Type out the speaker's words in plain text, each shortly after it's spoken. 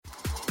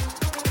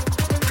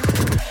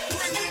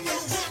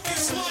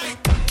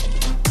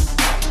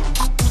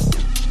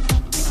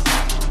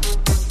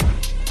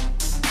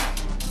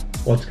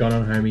What's going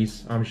on,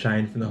 homies? I'm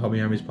Shane from the Hobby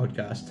Homies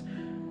podcast.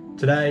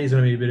 Today is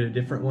going to be a bit of a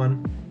different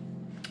one.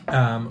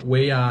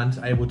 We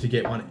aren't able to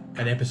get an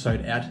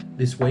episode out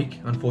this week,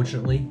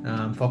 unfortunately.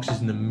 Fox is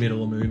in the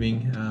middle of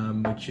moving,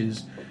 which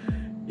is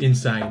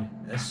insane.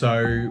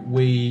 So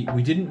we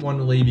didn't want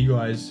to leave you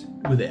guys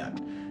without.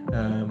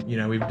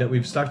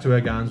 We've stuck to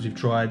our guns. We've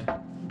tried.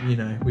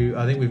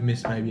 I think we've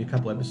missed maybe a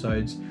couple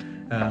episodes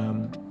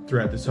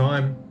throughout the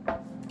time.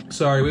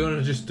 So we wanted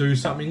to just do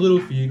something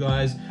little for you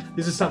guys.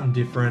 This is something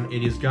different.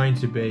 It is going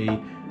to be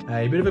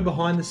a bit of a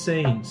behind the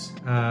scenes,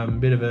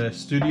 bit of a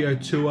studio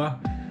tour,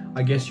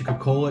 I guess you could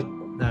call it.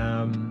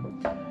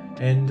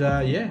 It's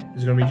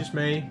going to be just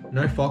me,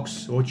 no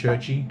Fox or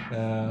Churchy,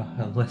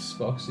 unless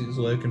Fox is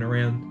lurking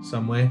around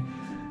somewhere.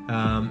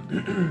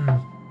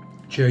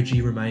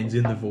 Churchy remains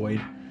in the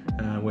void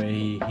where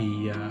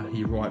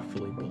he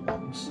rightfully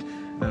belongs.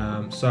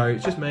 So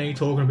it's just me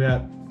talking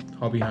about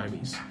Hobby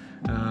Homies.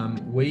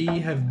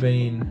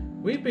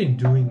 We've been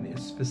doing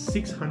this for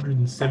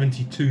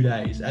 672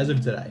 days as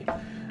of today,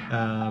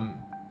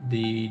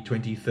 the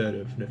 23rd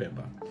of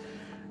November,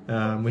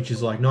 which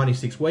is like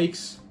 96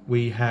 weeks.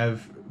 We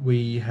have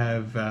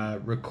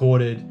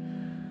recorded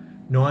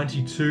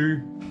 92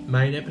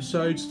 main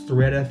episodes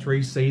throughout our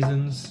 3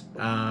 seasons,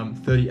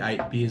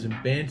 38 beers and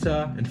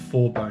banter, and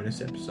 4 bonus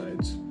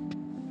episodes.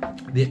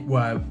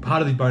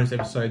 Part of the bonus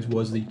episodes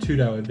was the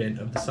 2-day event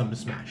of the Summer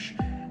Smash.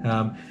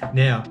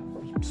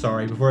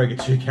 Before I get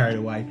too carried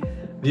away,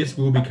 this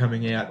will be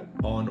coming out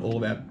on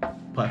all of our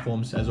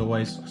platforms, as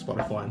always,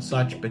 Spotify and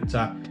such, but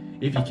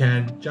if you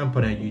can, jump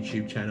on our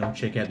YouTube channel,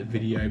 check out the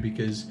video,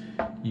 because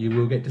you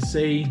will get to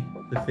see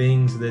the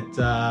things that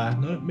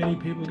not many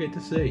people get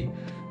to see.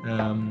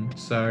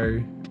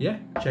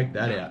 Check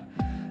that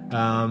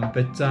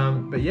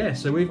out.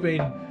 So we've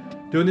been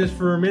doing this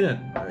for a minute,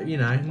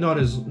 not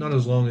as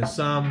long as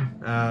some,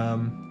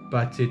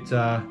 but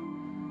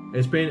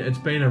it's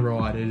been a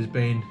ride. It has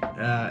been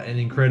an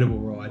incredible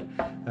ride.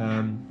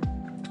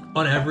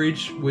 On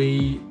average,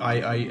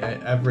 I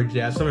averaged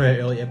out. Some of our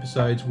early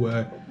episodes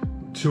were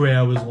 2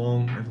 hours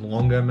long and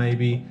longer,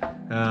 maybe.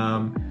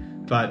 And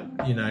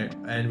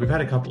we've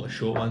had a couple of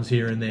short ones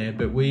here and there,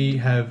 but we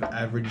have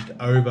averaged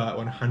over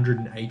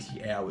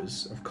 180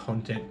 hours of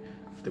content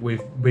that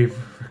we've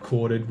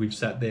recorded. We've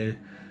sat there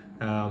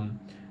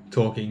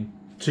talking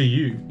to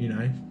you,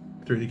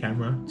 through the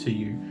camera to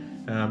you.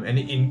 And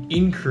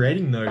in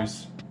creating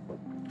those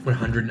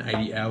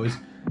 180 hours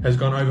has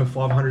gone over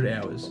 500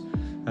 hours.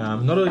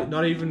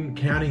 Not even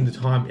counting the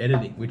time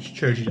editing, which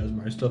Churchy does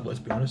most of, let's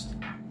be honest.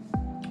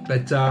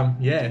 But so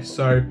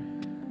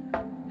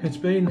it's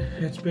been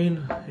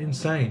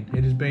insane.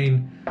 It has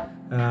been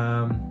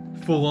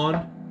full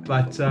on,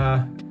 but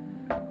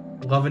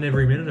loving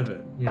every minute of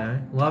it.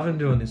 Loving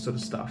doing this sort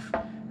of stuff.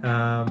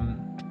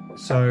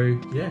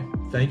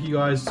 Thank you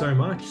guys so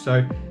much.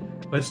 So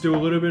let's do a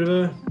little bit of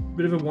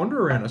a wander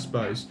around, I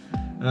suppose.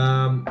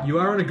 You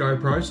are on a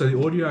GoPro, so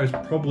the audio is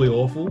probably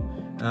awful,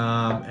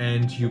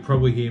 and you'll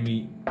probably hear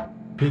me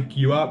pick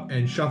you up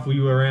and shuffle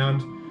you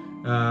around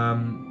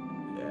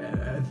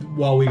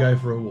while we go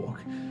for a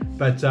walk.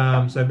 But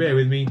so bear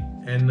with me,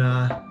 and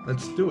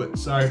let's do it.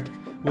 So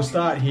we'll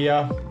start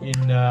here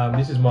in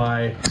this is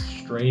my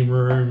stream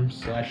room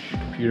 /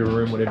 computer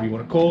room, whatever you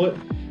want to call it.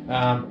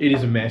 It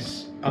is a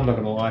mess. I'm not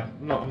gonna lie.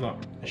 I'm not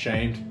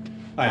ashamed.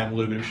 I am a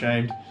little bit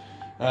ashamed.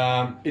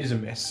 It is a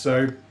mess.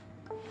 So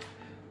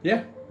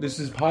yeah, this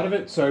is part of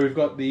it. So we've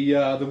got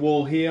the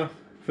wall here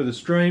for the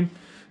stream.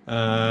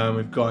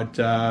 We've got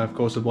of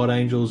course the Blood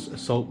Angels,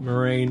 Assault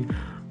Marine,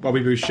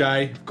 Bobby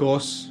Boucher, of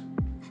course,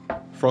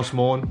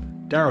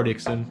 Frostmourne, Daryl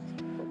Dixon,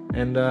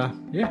 and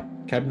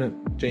Cabinet,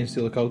 Gene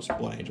Steeler Colts,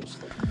 Blood Angels.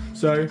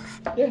 So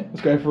yeah,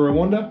 let's go for a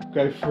wander.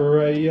 Go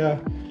for a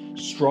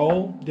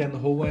stroll down the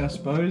hallway, I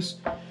suppose.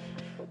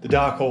 The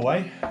dark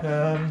hallway,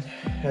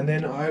 and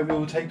then I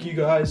will take you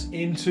guys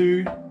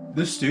into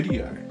the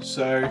studio.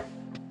 So,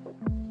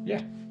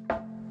 yeah.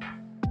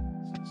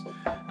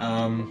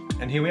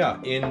 And here we are,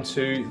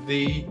 into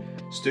the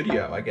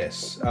studio, I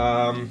guess,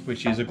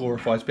 which is a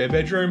glorified spare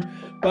bedroom,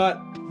 but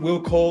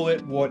we'll call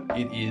it what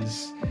it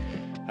is,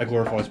 a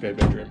glorified spare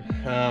bedroom.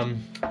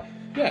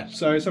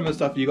 So some of the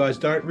stuff you guys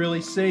don't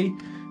really see,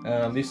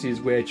 this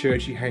is where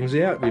Churchy hangs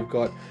out. We've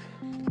got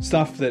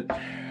stuff that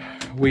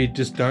we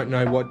just don't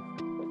know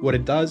what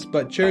it does,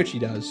 but Churchy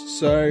does,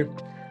 so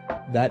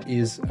that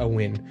is a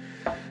win.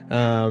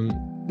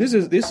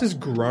 This has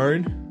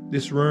grown,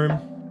 this room.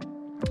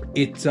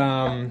 It's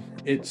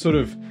sort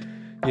of,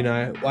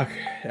 like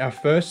our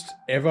first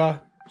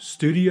ever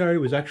studio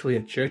was actually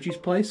at Churchy's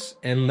place,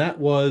 and that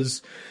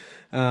was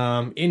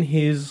in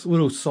his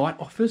little site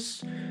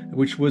office,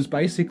 which was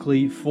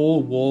basically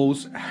 4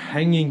 walls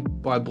hanging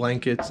by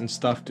blankets and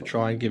stuff to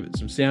try and give it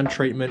some sound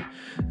treatment.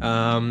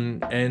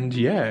 And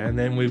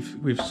then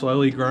we've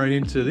slowly grown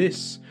into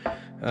this.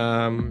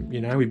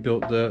 We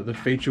built the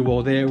feature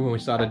wall there when we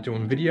started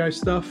doing video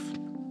stuff.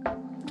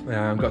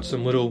 Got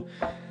some little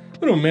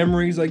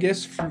memories, I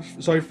guess,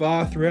 so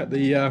far throughout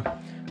the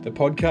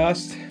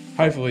podcast.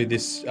 hopefully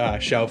this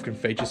shelf can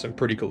feature some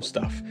pretty cool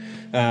stuff.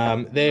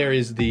 There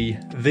is the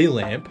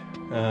lamp,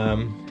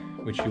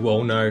 which you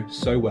all know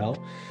so well.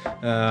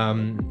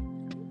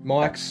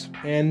 Mics,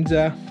 and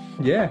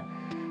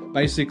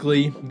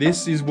basically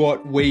this is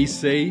what we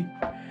see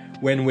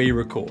when we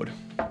record.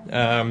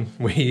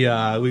 We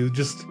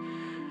just,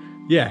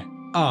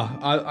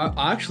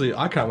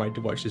 I can't wait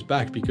to watch this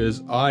back,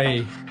 because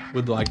I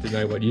would like to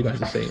know what you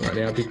guys are seeing right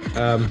now.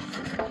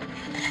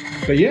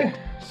 But yeah,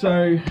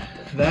 so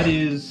that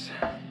is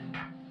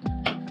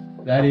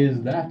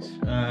that.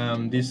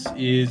 This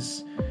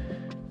is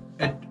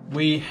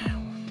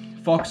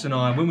Fox and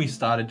I, when we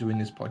started doing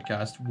this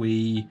podcast,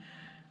 we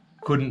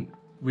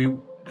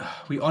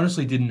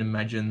honestly didn't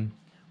imagine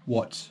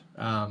what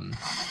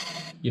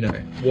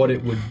what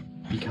it would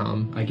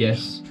become, I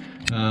guess.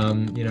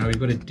 We've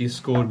got a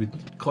Discord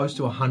with close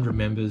to 100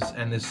 members,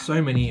 and there's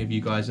so many of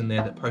you guys in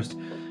there that post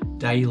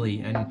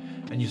daily,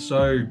 and you're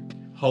so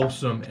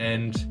wholesome,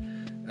 and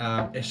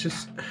it's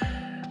just,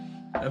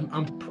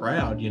 I'm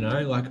proud,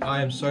 like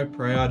I am so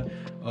proud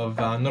of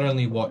not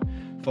only what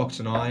Fox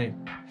and I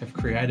have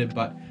created,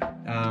 but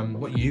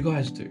what you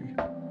guys do.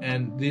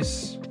 And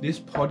this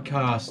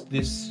podcast,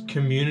 this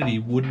community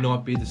would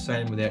not be the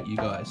same without you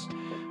guys.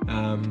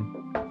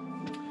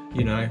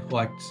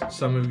 Like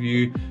some of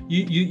you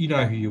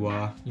know who you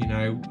are.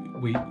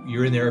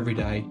 You're in there every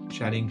day,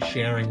 chatting,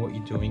 sharing what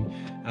you're doing,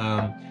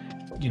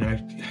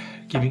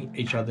 giving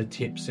each other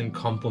tips and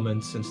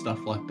compliments and stuff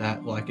like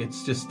that. Like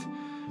it's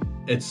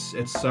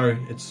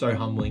so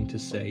humbling to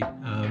see.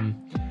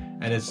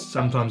 And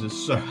sometimes it's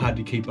so hard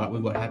to keep up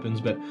with what happens,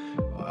 but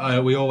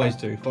we always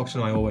do. Fox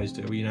and I always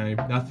do.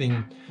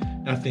 Nothing.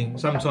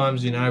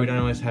 Sometimes, we don't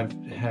always have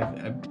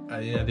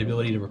the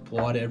ability to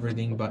reply to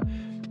everything, but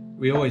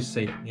we always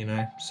see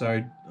it.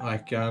 So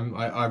like,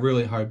 I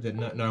really hope that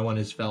no one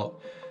has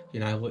felt,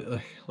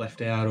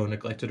 left out or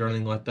neglected or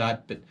anything like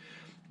that. But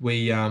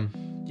we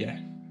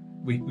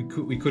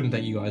couldn't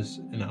thank you guys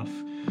enough.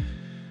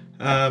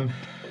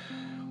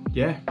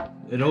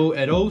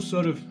 It all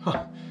sort of.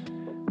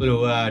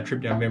 Little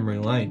trip down memory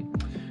lane.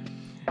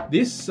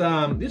 This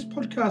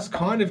podcast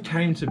kind of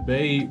came to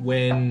be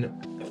when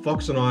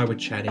Fox and I were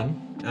chatting.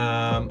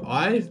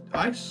 I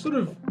sort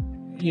of,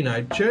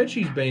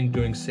 Churchy's been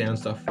doing sound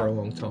stuff for a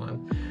long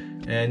time,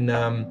 and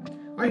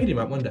I hit him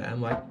up one day. I'm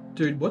like,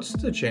 dude, what's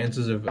the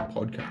chances of a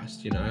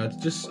podcast?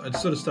 I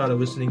sort of started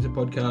listening to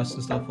podcasts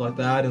and stuff like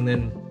that, and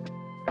then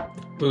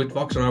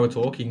Fox and I were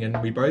talking, and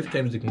we both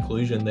came to the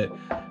conclusion that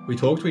we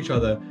talk to each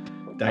other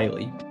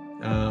daily.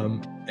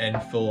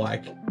 And for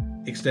like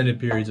extended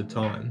periods of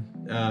time,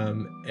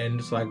 and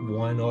it's like,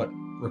 why not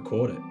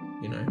record it?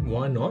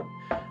 Why not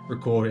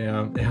record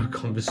our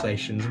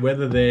conversations,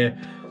 whether they're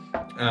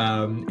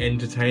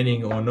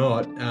entertaining or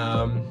not?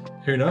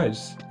 Who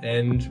knows?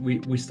 And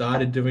we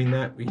started doing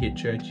that. We hit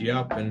Churchy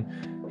up, and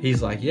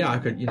he's like, yeah, I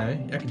could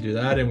do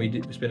that. And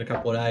we spent a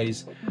couple of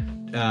days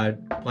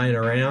playing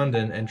around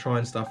and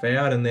trying stuff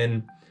out, and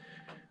then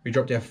we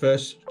dropped our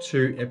first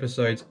 2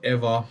 episodes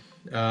ever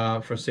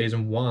for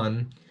season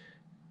 1.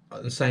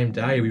 The same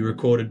day we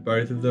recorded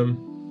both of them.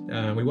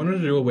 We wanted to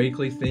do a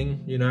weekly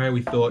thing,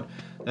 we thought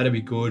that'd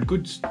be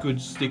good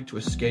stick to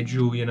a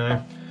schedule,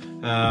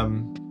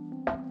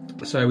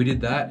 so we did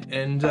that,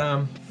 and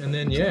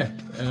then here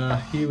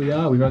we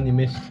are. We've only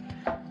missed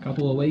a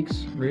couple of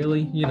weeks,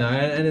 really,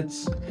 and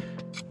it's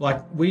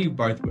like, we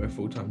both work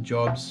full-time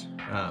jobs,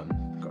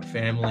 got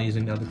families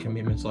and other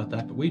commitments like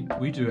that, but we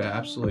do our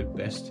absolute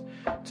best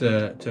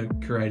to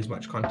create as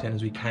much content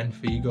as we can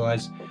for you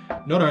guys.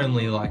 Not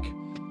only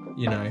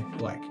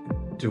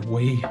do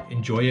we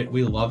enjoy it,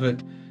 we love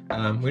it,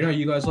 we know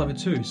you guys love it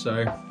too,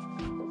 so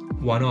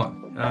why not?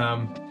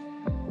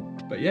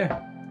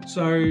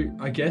 So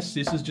I guess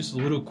this is just a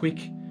little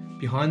quick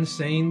behind the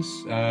scenes,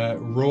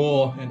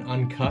 raw and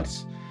uncut,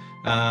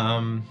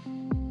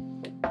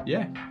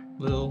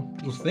 little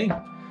thing.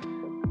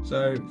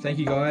 So thank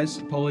you guys.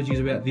 Apologies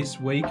about this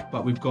week,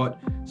 but we've got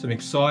some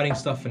exciting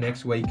stuff for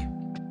next week.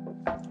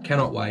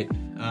 Cannot wait.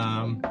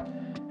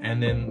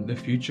 And then the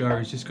future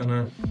is just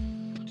gonna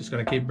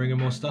keep bringing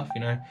more stuff.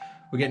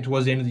 We're getting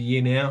towards the end of the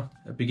year now,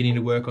 beginning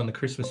to work on the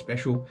Christmas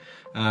special,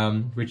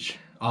 which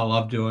I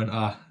love doing.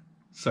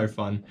 So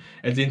fun.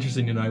 It's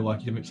interesting to know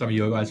like some of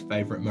your guys'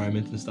 favorite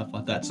moments and stuff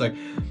like that. So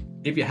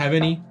if you have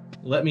any,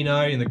 let me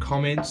know in the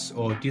comments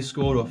or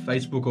Discord or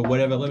Facebook or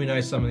whatever. Let me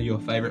know some of your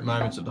favorite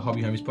moments of the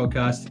Hobby Homies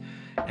podcast,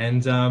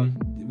 and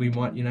we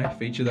might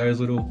feature those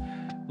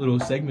little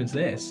segments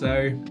there.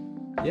 So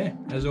yeah,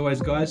 as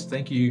always guys,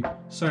 thank you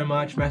so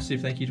much.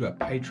 Massive thank you to our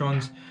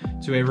patrons,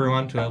 to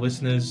everyone, to our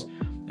listeners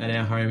and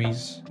our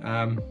homies.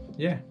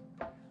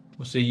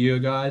 We'll see you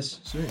guys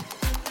soon.